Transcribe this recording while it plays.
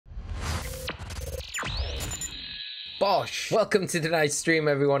Bosh! Welcome to tonight's stream,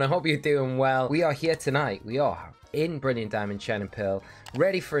 everyone. I hope you're doing well. We are here tonight. We are in Brilliant Diamond, Shen and Pearl,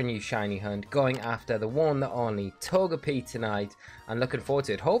 ready for a new shiny hunt, going after the one, the only Togepi tonight, and looking forward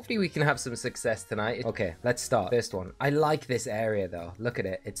to it. Hopefully we can have some success tonight. Okay, let's start. First one. I like this area though. Look at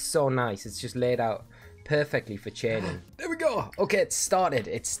it. It's so nice. It's just laid out perfectly for chaining. There we go. Okay, it's started.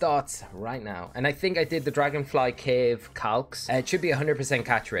 It starts right now. And I think I did the Dragonfly Cave calcs. It should be 100%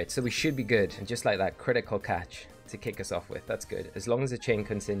 catch rate, so we should be good. And just like that, critical catch to kick us off with. That's good. As long as the chain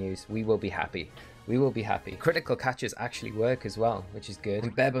continues, we will be happy. We will be happy. Critical catches actually work as well, which is good.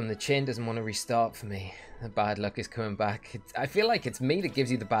 And Bebum, the chain doesn't want to restart for me. The bad luck is coming back. I feel like it's me that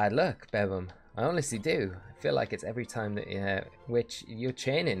gives you the bad luck, Bebum. I honestly do. I feel like it's every time that which you're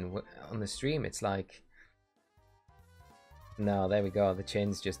chaining on the stream. It's like, no, there we go. The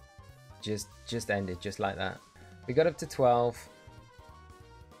chain's just ended just like that. We got up to 12.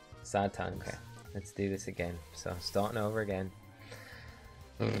 Sad times. Okay, let's do this again. So starting over again.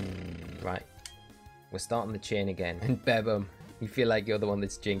 Right. We're starting the chain again. And Bebum, you feel like you're the one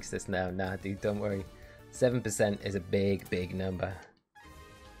that's jinxed us now. Nah, dude, don't worry. 7% is a big, big number.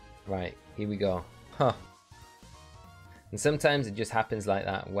 Right, here we go. Huh. And sometimes it just happens like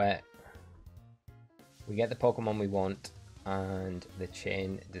that, where we get the Pokemon we want, and the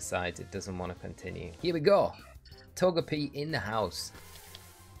chain decides it doesn't want to continue. Here we go. Togepi in the house.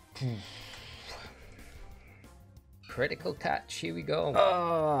 Critical catch. Here we go.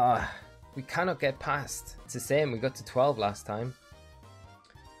 Oh. We cannot get past. It's the same. We got to 12 last time.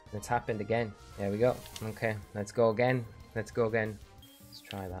 It's happened again. There we go. Okay, let's go again. Let's go again. Let's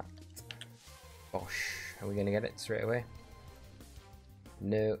try that. Bosh. Are we going to get it straight away?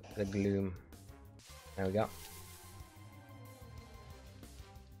 No, the gloom. There we go.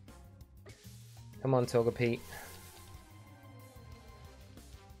 Come on, Togepi.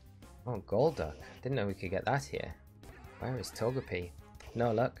 Oh, Golduck. Didn't know we could get that here. Where is Togepi?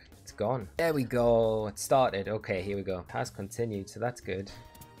 No luck. It's gone. There we go. It started. Okay, here we go. It has continued, so that's good.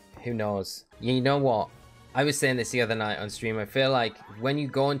 Who knows? You know what? I was saying this the other night on stream. I feel like when you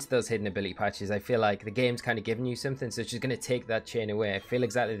go into those hidden ability patches, I feel like the game's kind of giving you something, so it's just going to take that chain away. I feel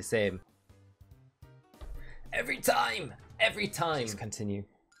exactly the same. Every time! Every time! Just continue.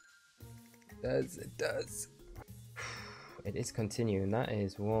 It does. It does. It is continuing. That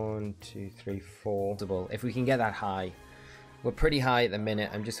is 1, 2, 3, 4. If we can get that high. We're pretty high at the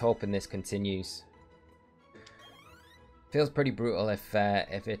minute. I'm just hoping this continues. Feels pretty brutal if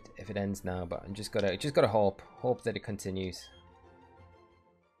it ends now, but I'm just gotta hope that it continues.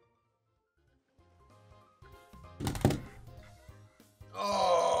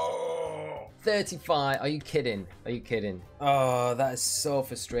 Oh, 35. Are you kidding? Are you kidding? Oh, that is so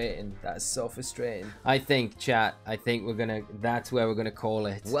frustrating. That is so frustrating. I think, chat, that's where we're gonna call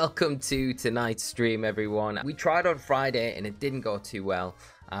it. Welcome to tonight's stream, everyone. We tried on Friday and it didn't go too well.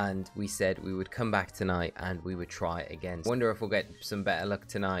 And we said we would come back tonight and we would try again. Wonder if we'll get some better luck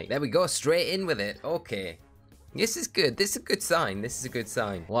tonight. There we go, straight in with it. Okay. This is good. This is a good sign. This is a good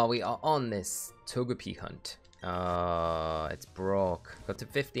sign. While we are on this Togepi hunt. It's broke. Got to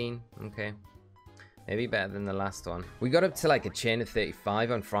 15. Okay. Maybe better than the last one. We got up to like a chain of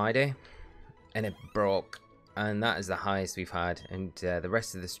 35 on Friday. And it broke. And that is the highest we've had. And the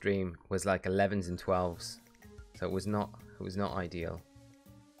rest of the stream was like 11s and 12s. So it was not ideal.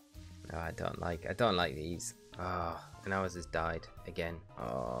 Oh, I don't like these. Oh, and ours has died again.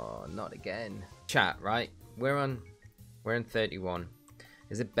 Oh, not again. Chat, right? We're on 31.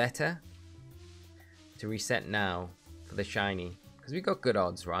 Is it better to reset now for the shiny? Because we got good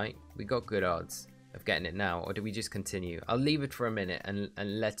odds, right? We got good odds of getting it now, or do we just continue? I'll leave it for a minute and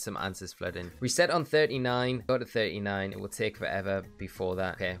let some answers flood in. Reset on 39. Go to 39. It will take forever before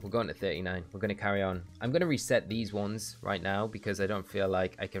that. Okay, we're going to 39. We're going to carry on. I'm going to reset these ones right now because I don't feel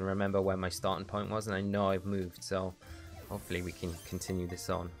like I can remember where my starting point was, and I know I've moved, so hopefully we can continue this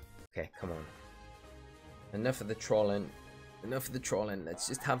on. Okay, come on. Enough of the trolling. Enough of the trolling. Let's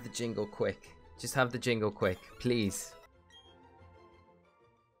just have the jingle quick. Just have the jingle quick, please.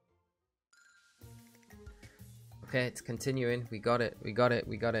 Okay, it's continuing. We got it. We got it.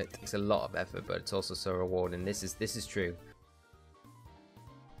 We got it. It's a lot of effort, but it's also so rewarding. This is true.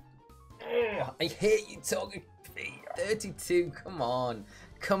 Ugh, I hate you talking. 32. Come on.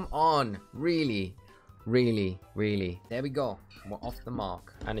 Come on. Really. Really. Really. There we go. We're off the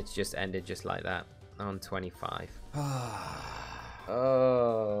mark. And it's just ended just like that. On 25.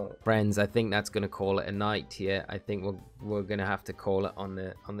 Oh, friends, I think that's gonna call it a night here. I think we're gonna have to call it on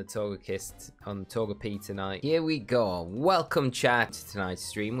the Togepi tonight. Here we go. Welcome, chat, to tonight's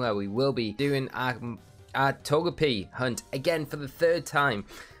stream where we will be doing our Togepi hunt again for the 3rd time.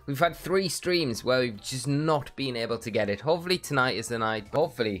 We've had 3 streams where we've just not been able to get it. Hopefully tonight is the night.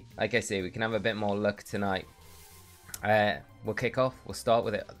 Hopefully, like I say, we can have a bit more luck tonight. We'll kick off. We'll start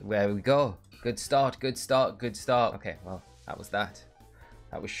with it. Where we go. Good start, good start, good start. Okay, well, that was that.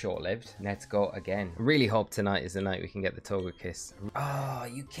 That was short-lived. Let's go again. Really hope tonight is the night we can get the Togekiss. Oh,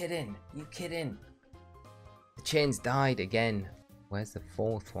 you kidding? You kidding? The chain's died again. Where's the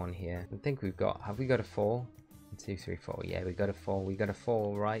 4th one here? I think we've got... Have we got a 4? 1, 2, 3, 4. Yeah, we got a 4. We got a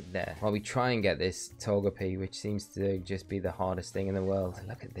 4 right there. While we try and get this Togepi, which seems to just be the hardest thing in the world. Oh,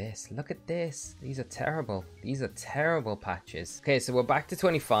 look at this. Look at this. These are terrible. These are terrible patches. Okay, so we're back to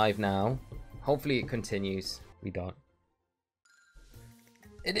 25 now. Hopefully it continues. We don't.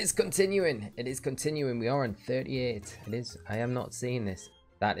 It is continuing. It is continuing. We are on 38. It is. I am not seeing this.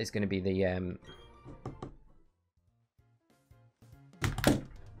 That is going to be the...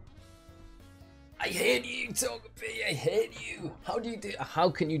 I hate you, Togepi. I hate you. How do you do? How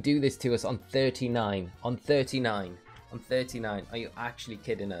can you do this to us on 39? On 39. On 39. Are you actually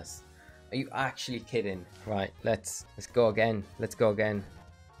kidding us? Are you actually kidding? Right. Let's go again. Let's go again.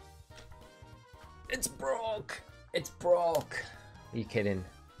 It's broke. It's broke. Are you kidding?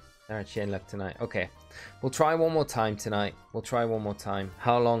 Alright, chain luck tonight. Okay. We'll try one more time tonight. We'll try one more time.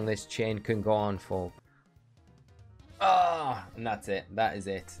 How long this chain can go on for. Ah! And that's it. That is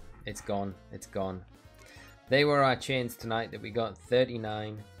it. It's gone. It's gone. They were our chains tonight that we got.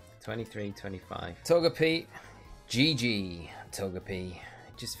 39, 23, 25. Togepi. GG. Togepi.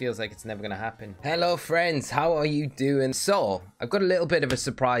 It just feels like it's never going to happen. Hello, friends. How are you doing? So, I've got a little bit of a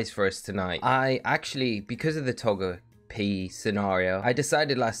surprise for us tonight. I actually, because of the Togepi scenario, I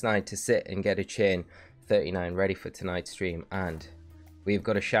decided last night to sit and get a chain 39 ready for tonight's stream, and we've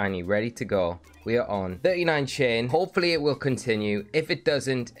got a shiny ready to go. We are on 39 chain. Hopefully it will continue. If it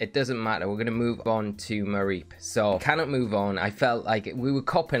doesn't, it doesn't matter. We're going to move on to Mareep. So, cannot move on. I felt like we were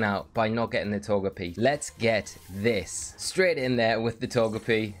copping out by not getting the Togepi. Let's get this straight in there with the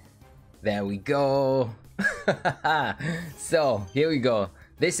Togepi. There we go. So, here we go.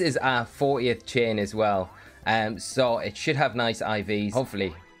 This is our 40th chain as well. So it should have nice IVs.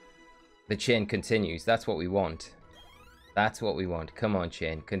 Hopefully the chain continues. That's what we want. That's what we want. Come on,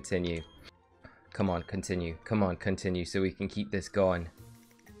 chain, continue. Come on, continue. Come on, continue, so we can keep this going.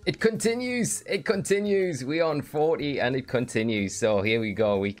 It continues. It continues. We're on 40 and it continues. So here we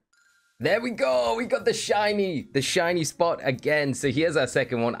go. There we go. We got the shiny spot again. So here's our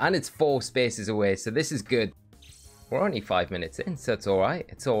second one, and it's 4 spaces away. So this is good. We're only 5 minutes in, so it's all right.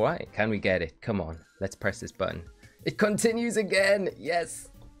 It's all right. Can we get it? Come on. Let's press this button. It continues again. Yes.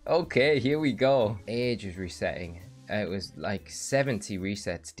 Okay, here we go. Age is resetting. It was like 70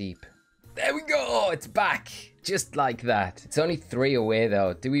 resets deep. There we go. It's back. Just like that. It's only 3 away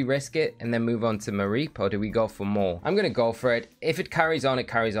though. Do we risk it and then move on to Mareep, or do we go for more? I'm going to go for it. If it carries on, it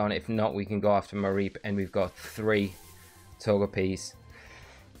carries on. If not, we can go after Mareep, and we've got 3 Togepis.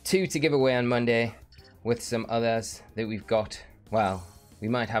 2 to give away on Monday, with some others that we've got. Well, we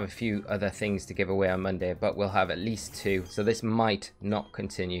might have a few other things to give away on Monday, but we'll have at least 2. So this might not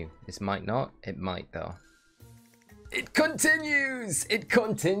continue. This might not. It might though. It continues! It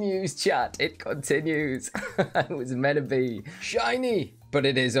continues, chat. It continues. It was meant to be shiny, but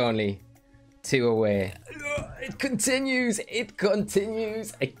it is only 2 away. It continues. It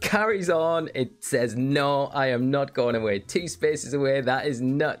continues. It carries on. It says, no, I am not going away. 2 spaces away. That is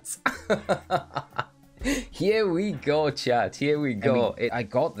nuts. Here we go, chat. Here we go. I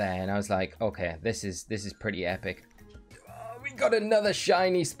got there and I was like, okay, this is pretty epic. Oh, we got another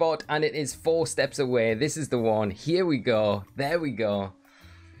shiny spot, and it is 4 steps away. This is the one. Here we go. There we go.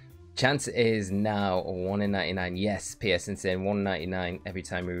 Chance is now 1 in 99. Yes, PS Insane, 1 in 99 every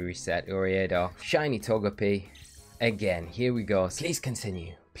time we reset. Oriado. Shiny Togepi. Again, here we go. Please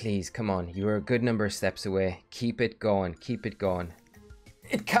continue. Please, come on. You were a good number of steps away. Keep it going. Keep it going.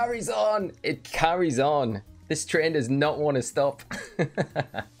 It carries on. It carries on. This train does not want to stop.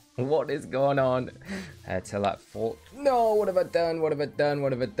 What is going on? Till that 4. No, what have I done? What have I done?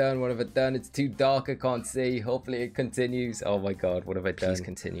 What have I done? What have I done? It's too dark. I can't see. Hopefully it continues. Oh my god, what have I done? Please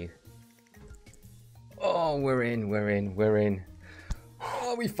continue. Oh, we're in. We're in. We're in.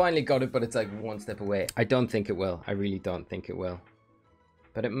 Oh, we finally got it, but it's like 1 step away. I don't think it will. I really don't think it will.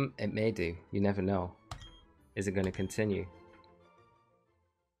 But it may do. You never know. Is it going to continue?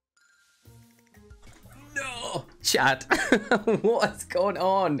 No! Chat. What's going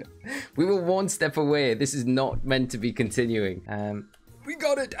on? We were 1 step away. This is not meant to be continuing. We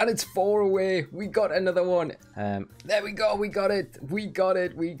got it, and it's 4 away. We got another one. There we go. We got it. We got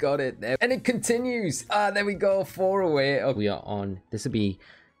it. We got it. There. And it continues. There we go. 4 away. Oh, we are on. This will be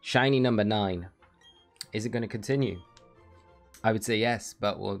shiny number 9. Is it going to continue? I would say yes,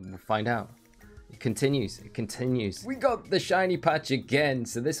 but we'll find out. It continues. It continues. We got the shiny patch again.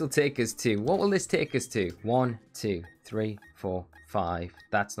 So this will take us to... What will this take us to? 1, 2, 3, 4, 5.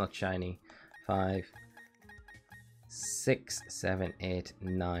 That's not shiny. 5, 6, 7, 8,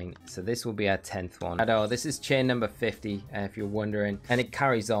 9. So this will be our 10th one. Oh, this is chain number 50, if you're wondering. And it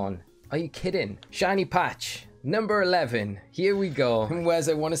carries on. Are you kidding? Shiny patch. Number 11. Here we go. Where's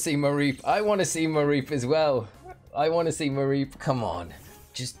I want to see Mareep. I want to see Mareep as well. I want to see Mareep. Come on.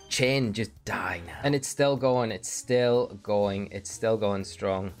 Just chain, just die now. And it's still going, it's still going, it's still going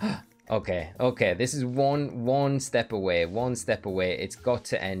strong. Okay, this is one step away, It's got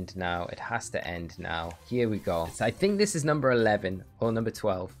to end now. It has to end now. Here we go. So I think this is number 11 or number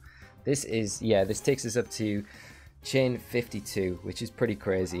 12. This is, yeah, this takes us up to chain 52, which is pretty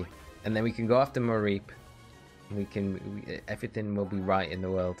crazy. And then we can go after Mareep. Everything will be right in the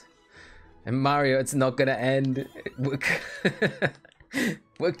world. And Mario, it's not gonna end.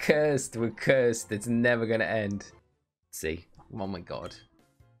 We're cursed. It's never gonna end. Let's see. Oh my god.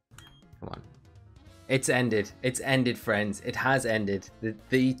 Come on. It's ended. It's ended, friends. It has ended.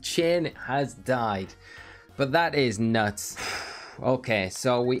 The chain has died. But that is nuts. Okay,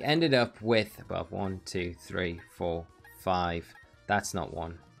 so we ended up with about 1, 2, 3, 4, 5. That's not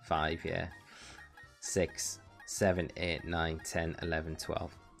 1. 5, yeah. 6, 7, 8, 9, 10, 11,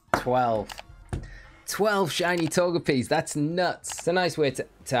 12. 12 shiny Togepis. That's nuts. It's a nice way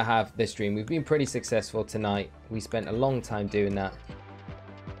to have this stream. We've been pretty successful tonight. We spent a long time doing that.